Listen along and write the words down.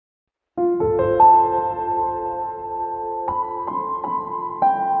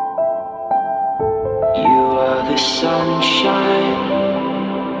sunshine.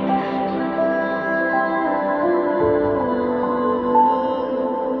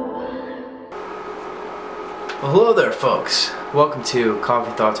 Well, hello there, folks. Welcome to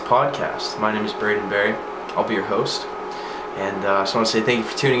Coffee Thoughts Podcast. My name is Braden Berry. I'll be your host. And I just want to say thank you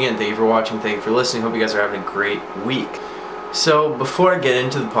for tuning in, thank you for watching, thank you for listening. Hope you guys are having a great week. So, before I get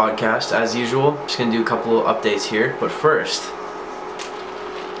into the podcast, as usual, I'm just going to do a couple of updates here. But first,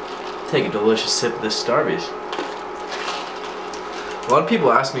 take a delicious sip of this Starbucks. A lot of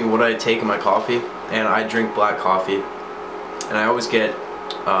people ask me what I take in my coffee, and I drink black coffee. And I always get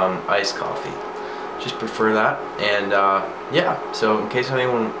iced coffee. Just prefer that. And yeah, so in case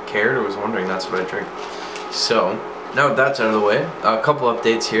anyone cared or was wondering, that's what I drink. So, now that that's out of the way, a couple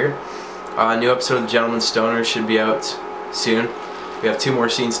updates here. A new episode of Gentleman Stoner should be out soon. We have 2 more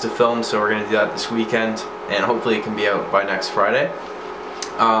scenes to film, so we're going to do that this weekend, and hopefully it can be out by next Friday.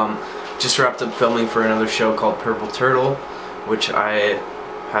 Just wrapped up filming for another show called Purple Turtle, which I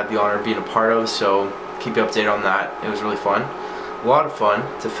had the honor of being a part of, so keep you updated on that. It was really fun. A lot of fun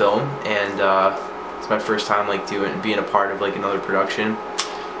to film, and it's my first time being a part of another production.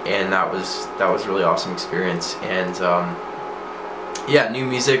 And that was a really awesome experience. And yeah, new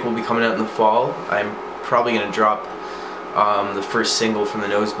music will be coming out in the fall. I'm probably gonna drop the first single from the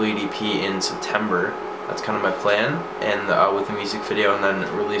Nosebleed EP in September. That's kind of my plan, and with a music video, and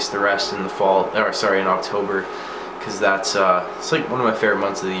then release the rest in the fall, or sorry, in October, because that's it's one of my favorite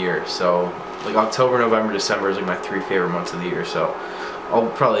months of the year. So October, November, December is my 3 favorite months of the year. So I'll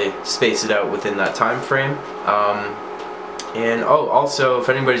probably space it out within that time frame. And oh, also, if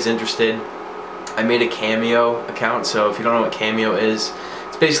anybody's interested, I made a Cameo account. So if you don't know what Cameo is,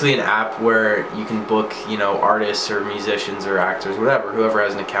 it's basically an app where you can book, artists or musicians or actors, whoever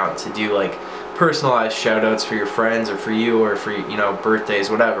has an account, to do personalized shoutouts for your friends or for you, or for birthdays,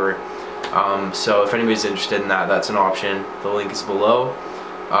 whatever. So if anybody's interested in that, that's an option. The link is below.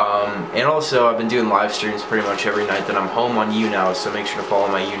 And also, I've been doing live streams pretty much every night that I'm home on YouNow, so make sure to follow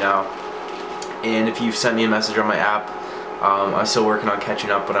my YouNow. And if you've sent me a message on my app, I'm still working on catching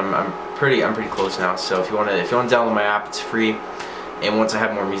up, but I'm pretty close now. So if you want to download my app, it's free. And once I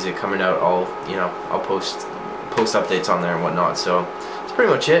have more music coming out, I'll post updates on there and whatnot. So that's pretty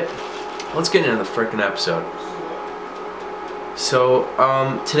much it. Let's get into the frickin' episode. So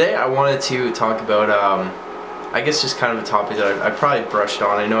today I wanted to talk about I guess just kind of a topic that I probably brushed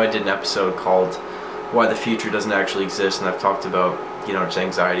on. I know I did an episode called Why the Future Doesn't Actually Exist, and I've talked about just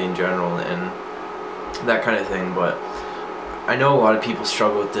anxiety in general and that kind of thing, but I know a lot of people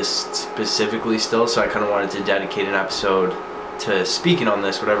struggle with this specifically still, so I kind of wanted to dedicate an episode to speaking on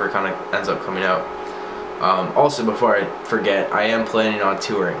this, whatever kind of ends up coming out. Also, before I forget, I am planning on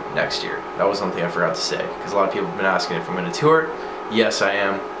touring next year. That was something I forgot to say, because a lot of people have been asking if I'm going to tour. Yes, I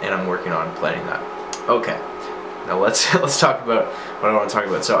am, and I'm working on planning that. Okay, now let's talk about what I want to talk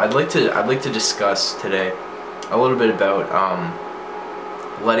about. So I'd like to discuss today a little bit about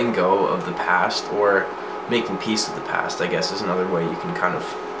letting go of the past, or making peace with the past, I guess, is another way you can kind of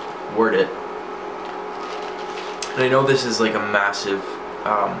word it. And I know this is a massive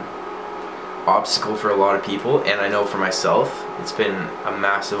obstacle for a lot of people, and I know for myself it's been a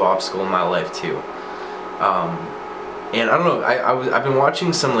massive obstacle in my life too. And I don't know, I've been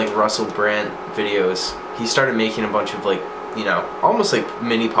watching some Russell Brand videos. He started making a bunch of almost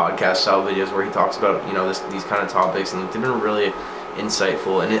mini podcast style videos where he talks about these kind of topics, and they've been really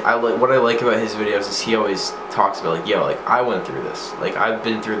insightful. And what I like about his videos is he always talks about I went through this, I've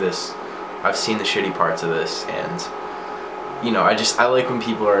been through this, I've seen the shitty parts of this, and I like when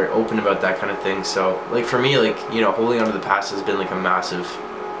people are open about that kind of thing. So for me, holding on to the past has been a massive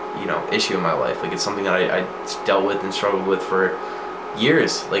issue in my life. It's something that I dealt with and struggled with for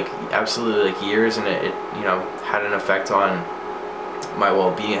years, absolutely years, and it had an effect on my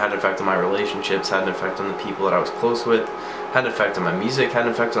well-being, had an effect on my relationships, had an effect on the people that I was close with, had an effect on my music, had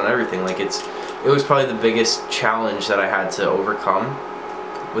an effect on everything. It was probably the biggest challenge that I had to overcome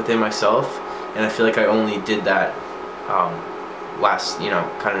within myself, and I feel I only did that last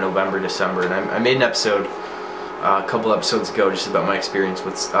kind of November, December. And I made an episode a couple episodes ago just about my experience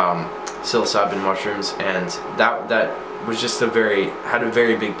with psilocybin mushrooms, and that was just had a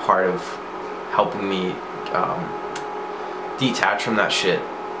very big part of helping me detach from that shit,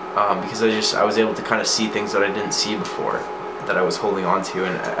 because I was able to kind of see things that I didn't see before, that I was holding on to.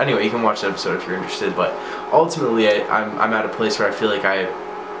 And anyway, you can watch that episode if you're interested, but ultimately I'm at a place where I feel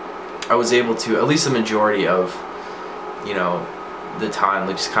I was able to, at least the majority of the time,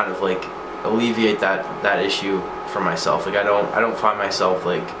 just kind of alleviate that issue for myself. I don't find myself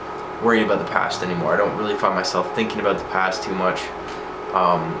worrying about the past anymore. I don't really find myself thinking about the past too much.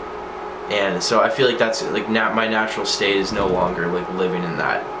 And so I feel like that's like my natural state is no longer like living in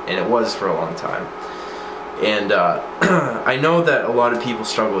that, and it was for a long time. And I know that a lot of people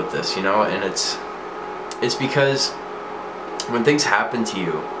struggle with this, you know, and it's because when things happen to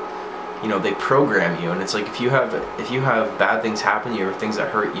you, you know, they program you, and it's like if you have bad things happen to you or things that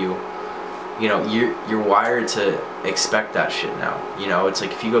hurt you, you know, you're wired to expect that shit now. You know, it's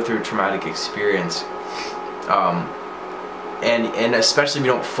like if you go through a traumatic experience, and especially if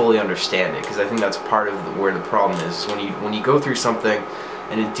you don't fully understand it, because I think that's part of where the problem is when you go through something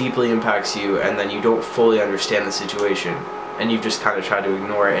and it deeply impacts you, and then you don't fully understand the situation, and you've just kind of tried to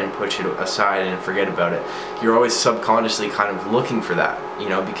ignore it and push it aside and forget about it. You're always subconsciously kind of looking for that, you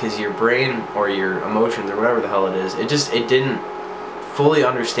know, because your brain or your emotions or whatever the hell it is, it didn't fully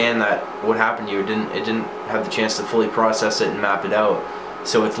understand that what happened to you. It didn't have the chance to fully process it and map it out.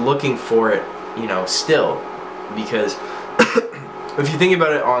 So it's looking for it, you know, still, because if you think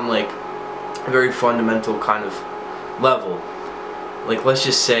about it on like a very fundamental kind of level, like let's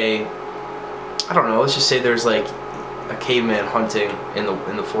just say, I don't know, let's just say there's like a caveman hunting in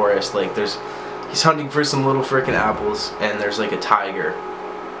the forest. Like he's hunting for some little frickin' apples, and there's like a tiger.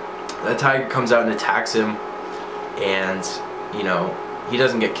 That tiger comes out and attacks him, and you know, he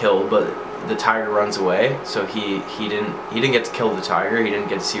doesn't get killed, but the tiger runs away. So he didn't get to kill the tiger. He didn't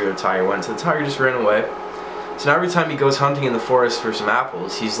get to see where the tiger went. So the tiger just ran away. So now every time he goes hunting in the forest for some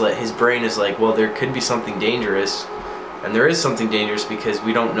apples, his brain is like, well, there could be something dangerous, and there is something dangerous because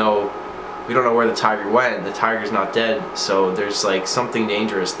we don't know where the tiger went. The tiger's not dead, so there's like something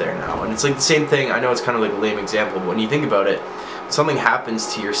dangerous there now. And it's like the same thing. I know it's kind of like a lame example, but when you think about it, when something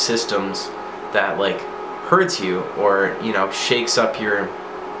happens to your systems that like hurts you, or you know, shakes up your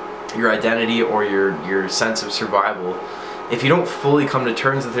identity or your sense of survival, if you don't fully come to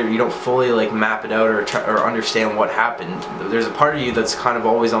terms with it, you don't fully like map it out or understand what happened, there's a part of you that's kind of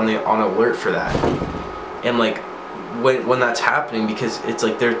always on alert for that. And like when that's happening, because it's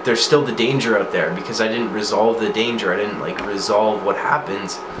like there's still the danger out there, because I didn't resolve the danger, I didn't like resolve what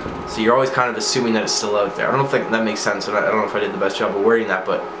happens, so you're always kind of assuming that it's still out there. I don't know if that makes sense, and I don't know if I did the best job of wording that,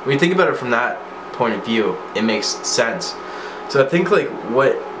 but when you think about it from that point of view, it makes sense. So I think like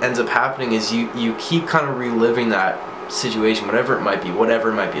what ends up happening is you keep kind of reliving that situation, whatever it might be,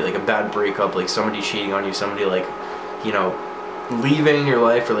 like a bad breakup, like somebody cheating on you, somebody like, you know, leaving your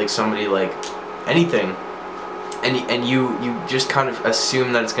life, or like somebody like anything, and you just kind of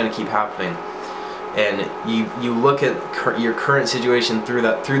assume that it's going to keep happening, and you look at your current situation through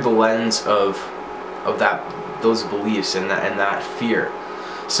the lens of those beliefs and that fear.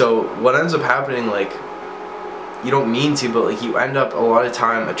 So what ends up happening, like, you don't mean to, but like you end up a lot of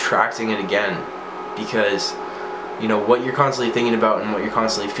time attracting it again, because you know what you're constantly thinking about and what you're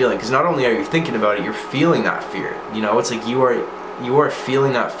constantly feeling. Because not only are you thinking about it, you're feeling that fear. You know, it's like you are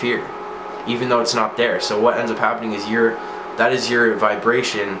feeling that fear, even though it's not there. So what ends up happening is that is your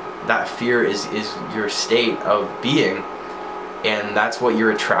vibration. That fear is your state of being, and that's what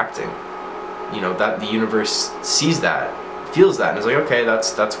you're attracting. You know, that the universe sees that, feels that, and is like, okay,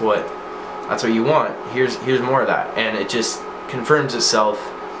 that's what you want. Here's more of that, and it just confirms itself.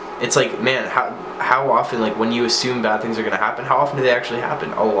 It's like, man, how often, like when you assume bad things are going to happen, how often do they actually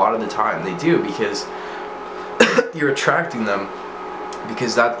happen? A lot of the time they do, because you're attracting them,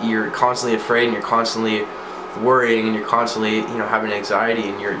 because that you're constantly afraid, and you're constantly worrying, and you're constantly, you know, having anxiety,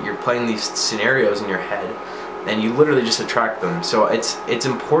 and you're playing these scenarios in your head, and you literally just attract them. So it's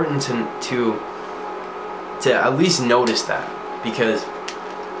important to at least notice that, because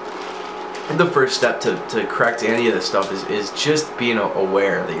the first step to correct any of this stuff is just being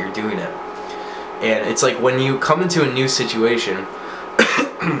aware that you're doing it. And it's like when you come into a new situation,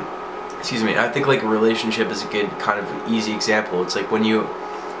 excuse me, I think like a relationship is a good kind of easy example. It's like when you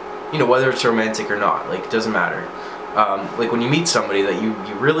know, whether it's romantic or not, like it doesn't matter. Like when you meet somebody that you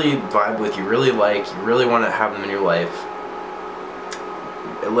really vibe with, you really like, you really want to have them in your life,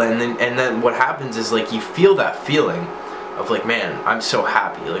 and then what happens is like you feel that feeling of like, man, I'm so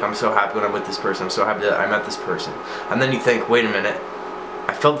happy. Like, I'm so happy when I'm with this person. I'm so happy that I met this person. And then you think, wait a minute,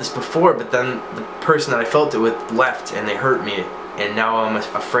 I felt this before, but then the person that I felt it with left, and they hurt me, and now I'm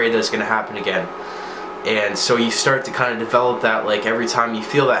afraid that it's going to happen again. And so you start to kind of develop that, like, every time you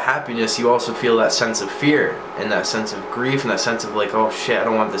feel that happiness, you also feel that sense of fear, and that sense of grief, and that sense of like, oh shit, I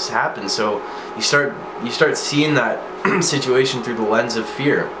don't want this to happen. So you start seeing that situation through the lens of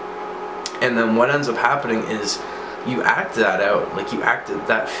fear. And then what ends up happening is you act that out, like you act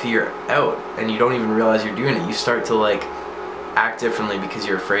that fear out, and you don't even realize you're doing it. You start to like act differently because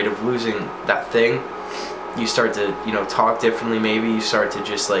you're afraid of losing that thing. You start to, you know, talk differently maybe. You start to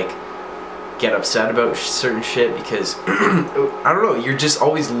just like get upset about certain shit because I don't know, you're just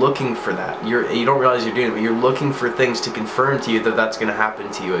always looking for that. You don't realize you're doing it, but you're looking for things to confirm to you that that's going to happen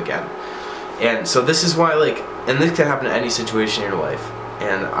to you again. And so this is why, like, and this can happen in any situation in your life.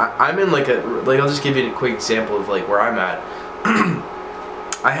 And I'm in like I'll just give you a quick example of like where I'm at.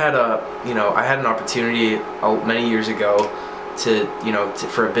 I had an opportunity many years ago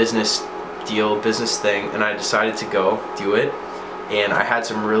for a business thing, and I decided to go do it. And I had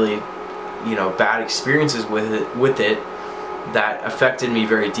some really, bad experiences with it that affected me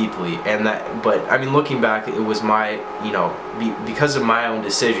very deeply. But I mean, looking back, it was my, because of my own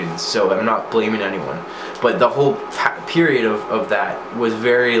decisions. So I'm not blaming anyone. But the whole period of that was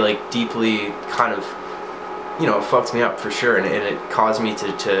very like deeply kind of, it fucked me up for sure, and it caused me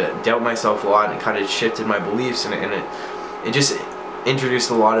to doubt myself a lot, and it kind of shifted my beliefs, and it just introduced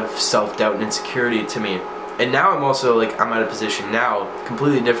a lot of self-doubt and insecurity to me. And now I'm also like, I'm at a position now,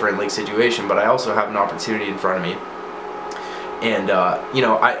 completely different like situation, but I also have an opportunity in front of me. And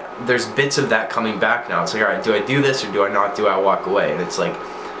there's bits of that coming back now. It's like, alright, do I do this or do I not? Do I walk away? And it's like,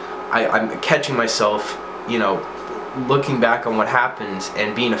 I'm catching myself, looking back on what happened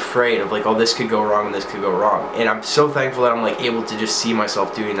and being afraid of like, oh, this could go wrong and this could go wrong. And I'm so thankful that I'm like able to just see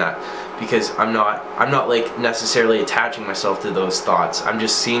myself doing that, because I'm not like necessarily attaching myself to those thoughts. I'm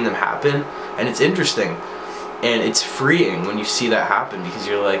just seeing them happen, and it's interesting. And it's freeing when you see that happen, because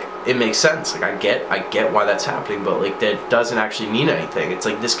you're like, it makes sense. Like I get why that's happening, but like that doesn't actually mean anything. It's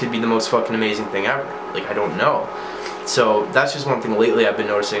like, this could be the most fucking amazing thing ever. Like, I don't know. So that's just one thing lately I've been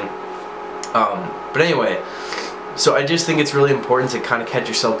noticing. But anyway, so I just think it's really important to kind of catch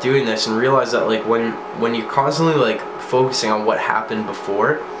yourself doing this and realize that like when you're constantly like focusing on what happened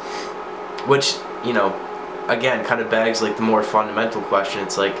before, which, again, kind of begs like the more fundamental question.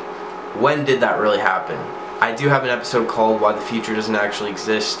 It's like, when did that really happen? I do have an episode called Why the Future Doesn't Actually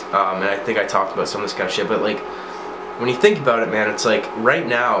Exist, and I think I talked about some of this kind of shit, but like, when you think about it, man, it's like, right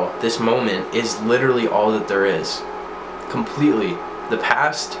now, this moment is literally all that there is. Completely. The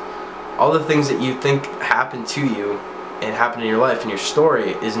past, all the things that you think happened to you and happened in your life and your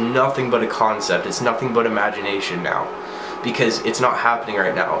story is nothing but a concept. It's nothing but imagination now, because it's not happening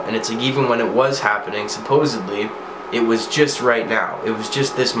right now. And it's like, even when it was happening, supposedly, it was just right now. It was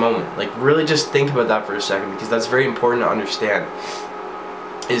just this moment. Like, really just think about that for a second, because that's very important to understand,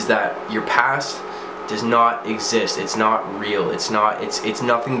 is that your past does not exist. It's not real. It's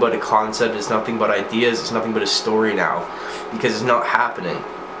nothing but a concept. It's nothing but ideas. It's nothing but a story now, because it's not happening.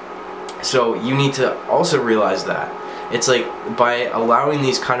 So you need to also realize that. It's like, by allowing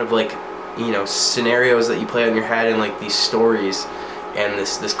these kind of like, scenarios that you play out in your head, and like these stories, and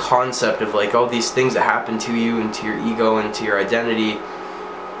this concept of like all these things that happen to you and to your ego and to your identity,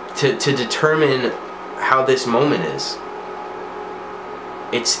 to determine how this moment is.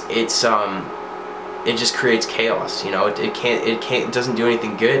 It just creates chaos. It doesn't do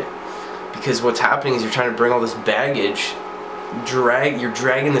anything good, because what's happening is you're trying to bring all this baggage, you're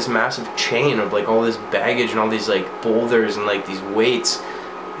dragging this massive chain of like all this baggage and all these like boulders and like these weights,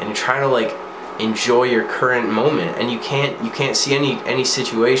 and you're trying to like enjoy your current moment, and you can't see any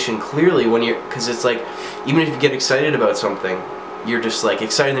situation clearly when you're, because it's like, even if you get excited about something, you're just like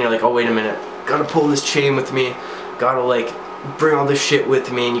excited, and you're like, oh, wait a minute, gotta pull this chain with me, gotta like bring all this shit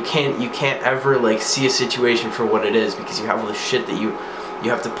with me, and you can't ever like see a situation for what it is, because you have all this shit that you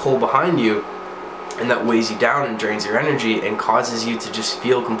have to pull behind you, and that weighs you down and drains your energy and causes you to just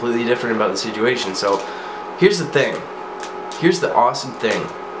feel completely different about the situation. So here's the thing, here's the awesome thing,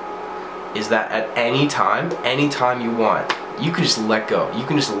 is that at any time you want, you can just let go. You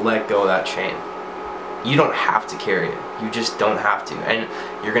can just let go of that chain. You don't have to carry it. You just don't have to. And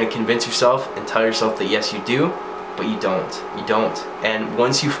you're going to convince yourself and tell yourself that yes, you do, but you don't. You don't. And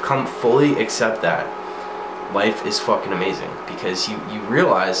once you've come fully accept that, life is fucking amazing, because you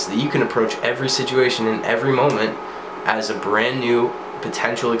realize that you can approach every situation in every moment as a brand new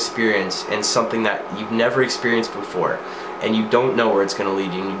potential experience, and something that you've never experienced before, and you don't know where it's going to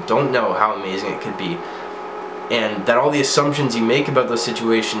lead you, and you don't know how amazing it could be, and that all the assumptions you make about those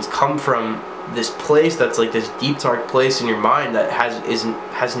situations come from this place that's like this deep dark place in your mind that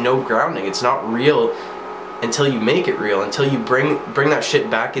has no grounding. It's not real until you make it real, until you bring that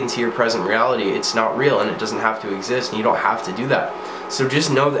shit back into your present reality. It's not real, and it doesn't have to exist, and you don't have to do that. So just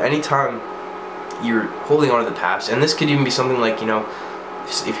know that anytime you're holding on to the past, and this could even be something like,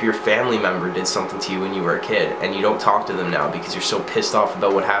 if your family member did something to you when you were a kid and you don't talk to them now because you're so pissed off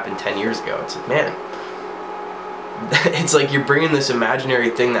about what happened 10 years ago, it's like, man, it's like you're bringing this imaginary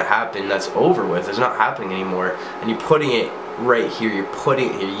thing that happened that's over with, it's not happening anymore, and you're putting it right here, you're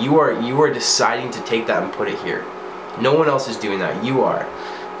putting it here. You are deciding to take that and put it here. No one else is doing that, you are.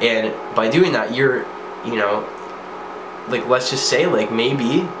 And by doing that, you're, you know, like, let's just say, like,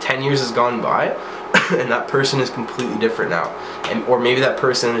 maybe 10 years has gone by and that person is completely different now, and or maybe that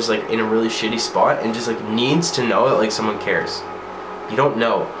person is like in a really shitty spot and just like needs to know that like someone cares. You don't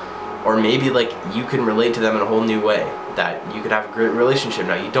know. Or maybe like you can relate to them in a whole new way, that you could have a great relationship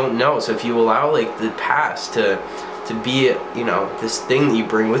now. You don't know. So if you allow like the past to be, you know, this thing that you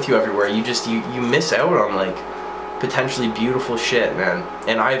bring with you everywhere, you just you miss out on like potentially beautiful shit, man.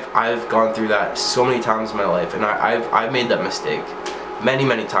 And I've gone through that so many times in my life, and I've made that mistake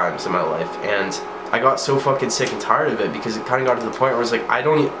many times in my life, and I got so fucking sick and tired of it, because it kind of got to the point where it's like, I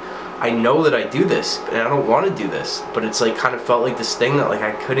know that I do this and I don't want to do this, but it's like kind of felt like this thing that like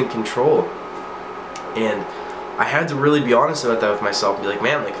I couldn't control. And I had to really be honest about that with myself and be like,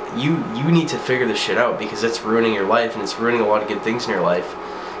 man, like you need to figure this shit out, because it's ruining your life and it's ruining a lot of good things in your life.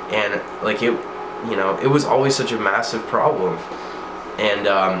 And like it, you know, it was always such a massive problem. And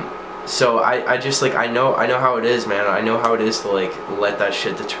so I just like, I know how it is, man. I know how it is to like let that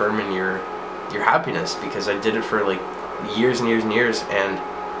shit determine your happiness, because I did it for like years and years and years. And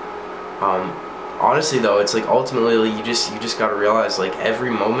honestly though, it's like ultimately like, you just gotta realize like every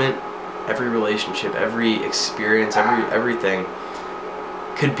moment, every relationship, every experience, everything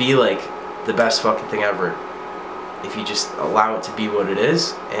could be like the best fucking thing ever if you just allow it to be what it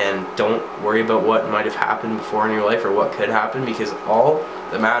is and don't worry about what might have happened before in your life or what could happen, because all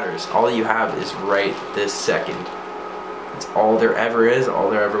that matters, all you have is right this second. It's all there ever is, all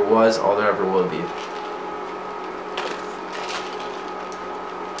there ever was, all there ever will be.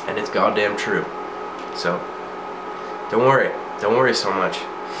 And it's goddamn true. So don't worry so much.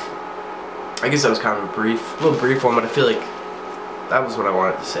 I guess that was kind of a little brief one, but I feel like that was what I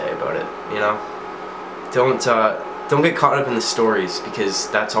wanted to say about it, you know? Don't get caught up in the stories, because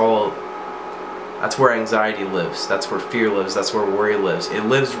that's where anxiety lives, that's where fear lives, that's where worry lives. It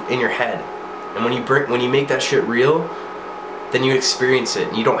lives in your head. And when you make that shit real, then you experience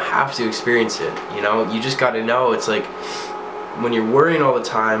it. You don't have to experience it, you know? You just gotta know, it's like, when you're worrying all the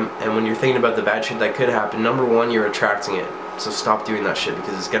time and when you're thinking about the bad shit that could happen, number one, you're attracting it. So stop doing that shit,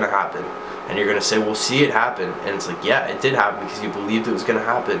 because it's gonna happen. And you're gonna say, well, see, it happened. And it's like, yeah, it did happen because you believed it was gonna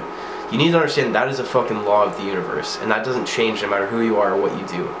happen. You need to understand that is a fucking law of the universe, and that doesn't change no matter who you are or what you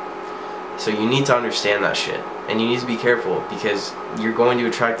do. So you need to understand that shit, and you need to be careful, because you're going to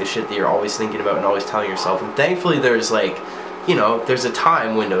attract the shit that you're always thinking about and always telling yourself. And thankfully there's like, you know, there's a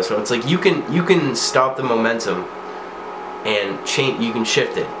time window, so it's like you can stop the momentum and change. You can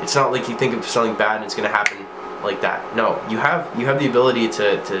shift it. It's not like you think of something bad and it's gonna happen like that. No, you have the ability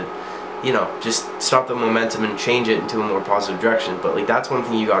to you know, just stop the momentum and change it into a more positive direction. But like, that's one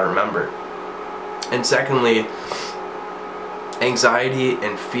thing you gotta remember. And secondly, anxiety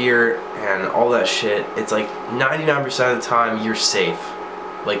and fear and all that shit, it's like 99% of the time you're safe.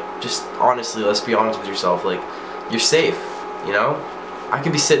 Like, just honestly, let's be honest with yourself, like, you're safe, you know? I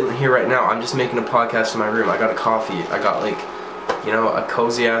could be sitting here right now, I'm just making a podcast in my room, I got a coffee, I got like, you know, a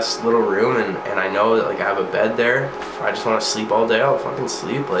cozy ass little room, and I know that like I have a bed there. If I just want to sleep all day, I'll fucking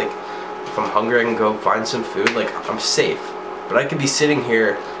sleep. Like, if I'm hungry, I can go find some food. Like, I'm safe. But I could be sitting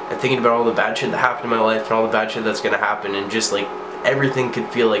here and thinking about all the bad shit that happened in my life and all the bad shit that's gonna happen, and just like everything could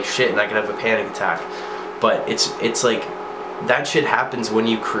feel like shit, and I could have a panic attack. But it's like that shit happens when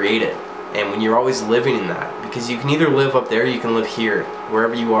you create it, and when you're always living in that, because you can either live up there or you can live here,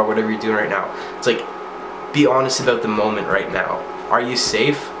 wherever you are, whatever you're doing right now. It's like, be honest about the moment right now. Are you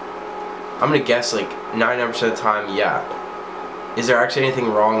safe? I'm gonna guess like 99% of the time, yeah. Is there actually anything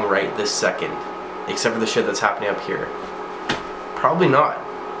wrong right this second, except for the shit that's happening up here? Probably not.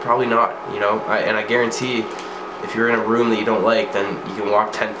 Probably not, you know? And I guarantee, if you're in a room that you don't like, then you can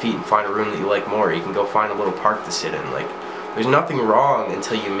walk 10 feet and find a room that you like more. You can go find a little park to sit in. Like, there's nothing wrong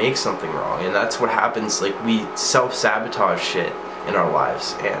until you make something wrong, and that's what happens. Like, we self-sabotage shit in our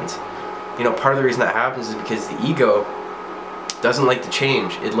lives, and you know, part of the reason that happens is because the ego doesn't like to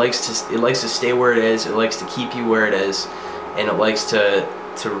change. It likes to stay where it is. It likes to keep you where it is, and it likes to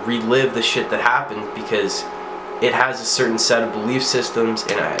relive the shit that happened, because it has a certain set of belief systems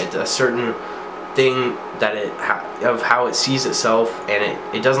and a certain thing that of how it sees itself, and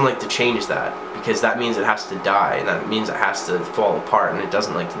it doesn't like to change that, because that means it has to die, and that means it has to fall apart, and it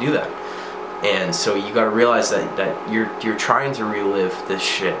doesn't like to do that. And so you got to realize that you're trying to relive this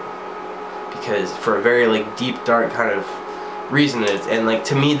shit, because for a very like deep, dark kind of reason. And like,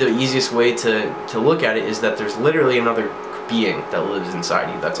 to me, the easiest way to look at it is that there's literally another being that lives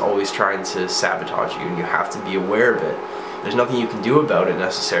inside you that's always trying to sabotage you, and you have to be aware of it. There's nothing you can do about it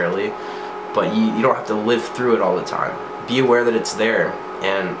necessarily, but you don't have to live through it all the time. Be aware that it's there,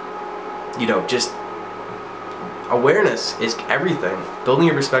 and you know, just awareness is everything. Building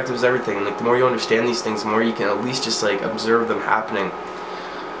your perspective is everything. And like the more you understand these things, the more you can at least just like observe them happening.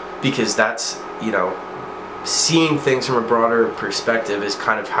 Because that's, you know, seeing things from a broader perspective is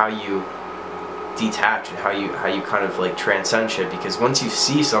kind of how you detach and how you kind of like transcend shit. Because once you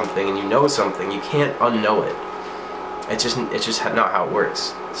see something and you know something, you can't unknow it. It's just not how it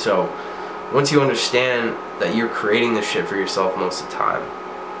works. So once you understand that you're creating this shit for yourself most of the time,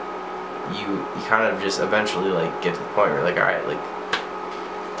 you kind of just eventually like get to the point where you're like, alright, like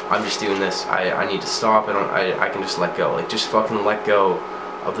I'm just doing this, I need to stop, I can just let go. Like just fucking let go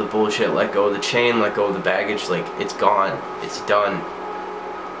of the bullshit, let go of the chain, let go of the baggage. Like it's gone, it's done.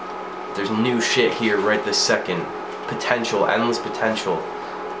 There's new shit here right this second. Potential, endless potential.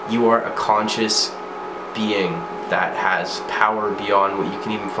 You are a conscious being that has power beyond what you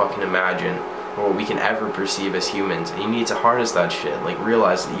can even fucking imagine, or what we can ever perceive as humans. And you need to harness that shit. Like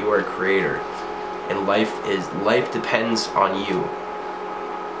realize that you are a creator, and life depends on you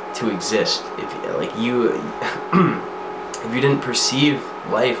to exist. If like you if you didn't perceive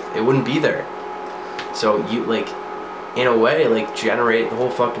life, it wouldn't be there. So you like in a way like generate the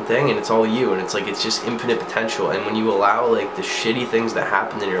whole fucking thing, and it's all you, and it's like it's just infinite potential. And when you allow like the shitty things that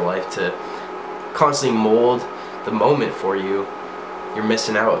happen in your life to constantly mold the moment for you, you're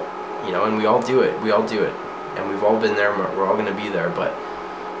missing out, you know. And we all do it, and we've all been there, we're all gonna be there. But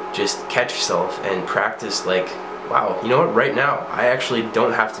just catch yourself and practice like, wow, you know what, right now I actually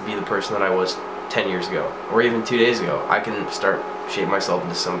don't have to be the person that I was 10 years ago or even 2 days ago. I can start shape myself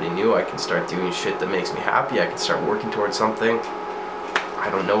into somebody new. I can start doing shit that makes me happy. I can start working towards something. I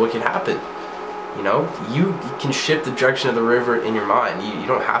don't know what can happen. You know, you can shift the direction of the river in your mind. You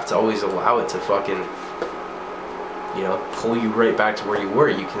don't have to always allow it to fucking, you know, pull you right back to where you were.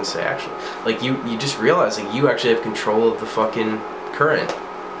 You can say, actually, like you just realize like you actually have control of the fucking current.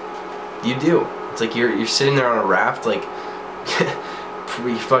 You do. It's like you're sitting there on a raft, like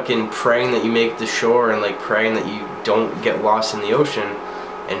fucking praying that you make it to shore, and like praying that you don't get lost in the ocean,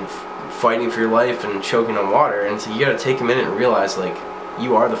 and fighting for your life and choking on water. And so you gotta take a minute and realize like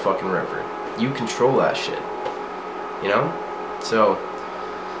you are the fucking river. You control that shit, you know? So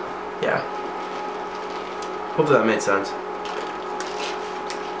yeah, hope that made sense.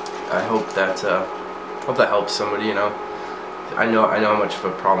 I hope that helps somebody, you know. I know how much of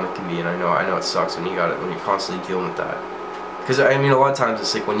a problem it can be, and I know it sucks when you're constantly dealing with that. Because I mean, a lot of times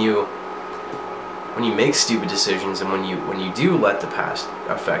it's like when you make stupid decisions, and when you do let the past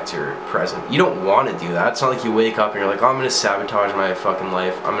affect your present, you don't want to do that. It's not like you wake up and you're like, oh, I'm gonna sabotage my fucking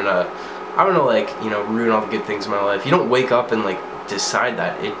life. I'm gonna like, you know, ruin all the good things in my life. You don't wake up and like decide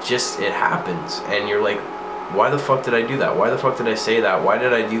that. It happens, and you're like, why the fuck did I do that? Why the fuck did I say that? Why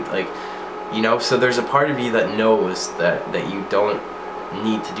did I do, like, you know? So there's a part of you that knows that you don't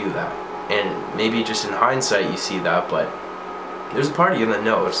need to do that, and maybe just in hindsight you see that, but there's a part of you that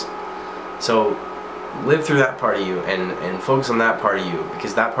knows. So live through that part of you, and focus on that part of you,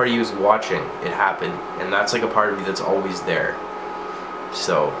 because that part of you is watching it happen, and that's like a part of you that's always there.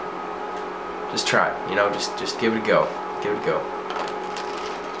 So just try, you know, just give it a go. Give it a go.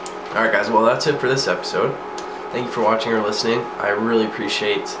 Alright guys, well that's it for this episode. Thank you for watching or listening. I really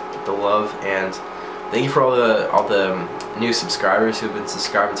appreciate the love, and thank you for all the new subscribers who've been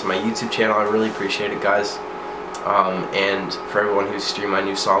subscribing to my YouTube channel. I really appreciate it, guys. And for everyone who's streamed my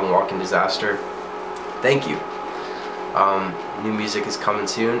new song, Walking Disaster, thank you. New music is coming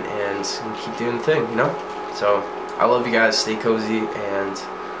soon, and keep doing the thing, you know? So, I love you guys, stay cozy, and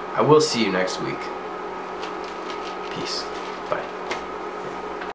I will see you next week. Peace.